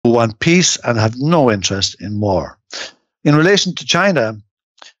who want peace and have no interest in war. In relation to China,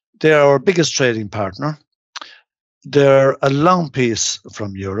 they are our biggest trading partner. They're a long piece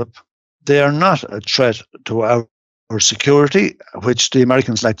from Europe. They are not a threat to our security, which the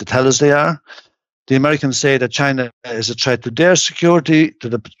Americans like to tell us they are. The Americans say that China is a threat to their security, to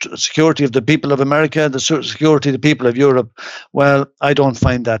the security of the people of America, the security of the people of Europe. Well, I don't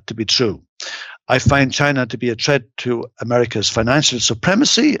find that to be true. I find China to be a threat to America's financial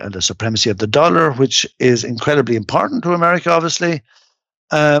supremacy and the supremacy of the dollar, which is incredibly important to America, obviously.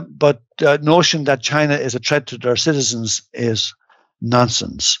 But the notion that China is a threat to their citizens is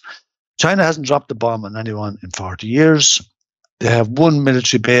nonsense. China hasn't dropped the bomb on anyone in 40 years. They have one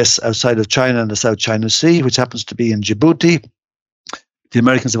military base outside of China in the South China Sea, which happens to be in Djibouti. The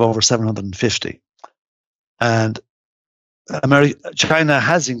Americans have over 750. And China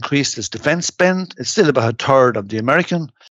has increased its defense spend. It's still about a third of the American.